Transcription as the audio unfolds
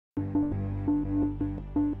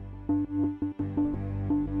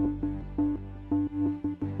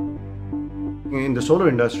In the solar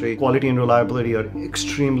industry, quality and reliability are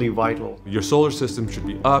extremely vital. Your solar system should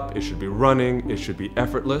be up, it should be running, it should be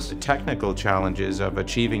effortless. The technical challenges of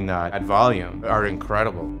achieving that at volume are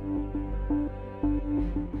incredible.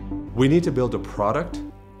 We need to build a product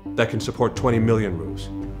that can support 20 million roofs.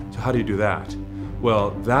 So how do you do that?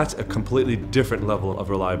 Well, that's a completely different level of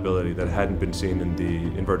reliability that hadn't been seen in the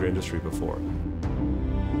inverter industry before.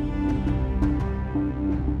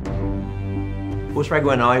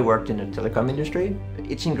 Volkswagen and I worked in the telecom industry.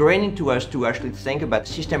 It's ingrained into us to actually think about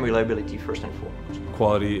system reliability first and foremost.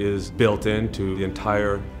 Quality is built into the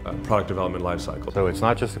entire product development lifecycle. So it's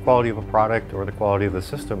not just the quality of a product or the quality of the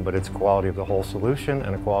system, but it's quality of the whole solution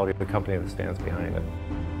and the quality of the company that stands behind it.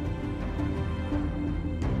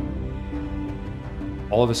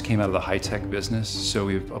 All of us came out of the high-tech business, so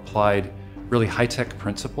we've applied really high-tech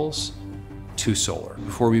principles to solar.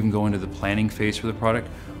 Before we even go into the planning phase for the product,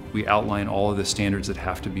 we outline all of the standards that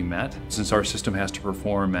have to be met. Since our system has to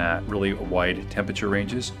perform at really wide temperature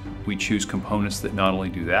ranges, we choose components that not only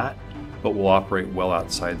do that, but will operate well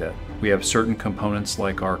outside that. We have certain components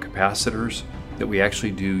like our capacitors that we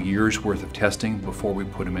actually do years worth of testing before we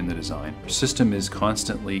put them in the design. Our system is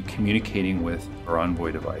constantly communicating with our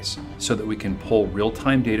Envoy device so that we can pull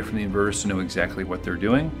real-time data from the inverters to know exactly what they're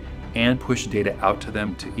doing and push data out to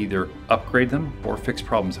them to either upgrade them or fix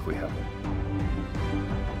problems if we have them.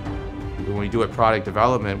 When we do a product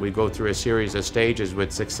development, we go through a series of stages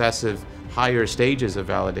with successive higher stages of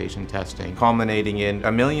validation testing, culminating in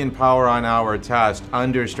 1 million power-on-hour test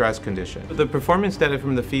under stress conditions. The performance data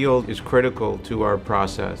from the field is critical to our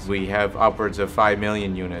process. We have upwards of 5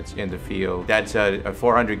 million units in the field. That's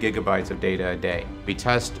 400 gigabytes of data a day. We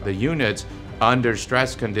test the units under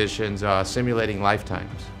stress conditions, simulating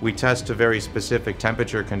lifetimes. We test to very specific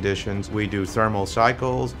temperature conditions. We do thermal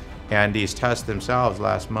cycles, and these tests themselves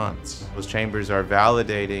last months. Those chambers are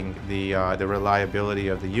validating the reliability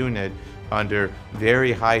of the unit under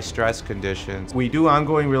very high stress conditions. We do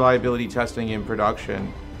ongoing reliability testing in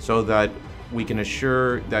production so that we can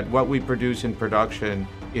assure that what we produce in production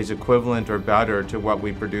is equivalent or better to what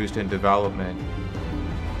we produced in development.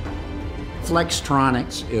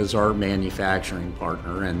 Flextronics is our manufacturing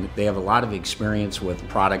partner, and they have a lot of experience with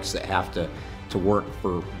products that have to work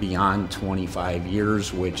for beyond 25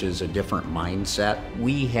 years, which is a different mindset.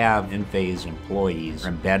 We have Enphase employees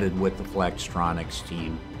embedded with the Flextronics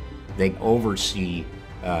team. They oversee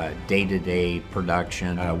day-to-day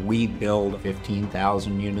production. We build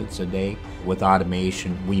 15,000 units a day. With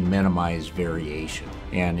automation, we minimize variation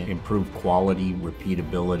and improve quality,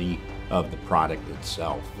 repeatability of the product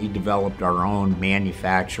itself. We developed our own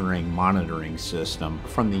manufacturing monitoring system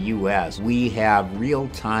from the US. We have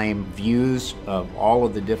real-time views of all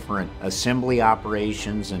of the different assembly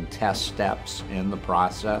operations and test steps in the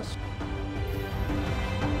process.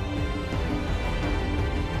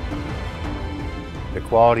 The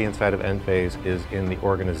quality inside of Enphase is in the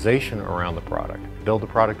organization around the product. Build the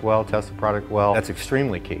product well, test the product well, that's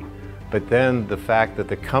extremely key. But then the fact that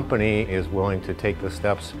the company is willing to take the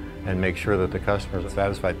steps and make sure that the customers are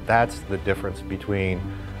satisfied, that's the difference between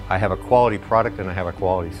I have a quality product and I have a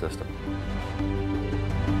quality system.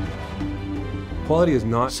 Quality is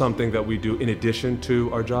not something that we do in addition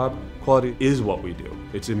to our job. Quality is what we do.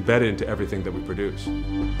 It's embedded into everything that we produce.